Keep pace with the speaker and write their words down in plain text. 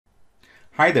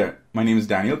Hi there, my name is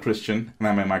Daniel Christian and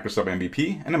I'm a Microsoft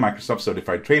MVP and a Microsoft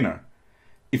Certified Trainer.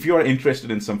 If you are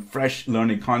interested in some fresh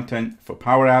learning content for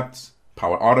Power Apps,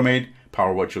 Power Automate,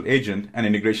 Power Virtual Agent, and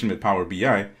integration with Power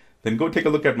BI, then go take a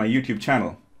look at my YouTube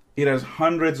channel. It has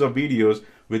hundreds of videos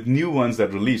with new ones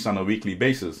that release on a weekly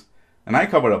basis. And I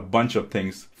cover a bunch of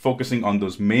things focusing on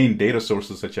those main data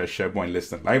sources such as SharePoint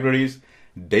lists and libraries,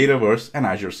 Dataverse, and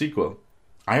Azure SQL.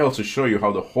 I also show you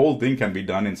how the whole thing can be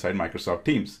done inside Microsoft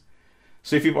Teams.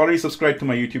 So if you've already subscribed to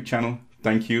my YouTube channel,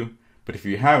 thank you. But if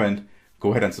you haven't,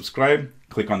 go ahead and subscribe,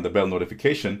 click on the bell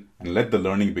notification, and let the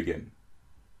learning begin.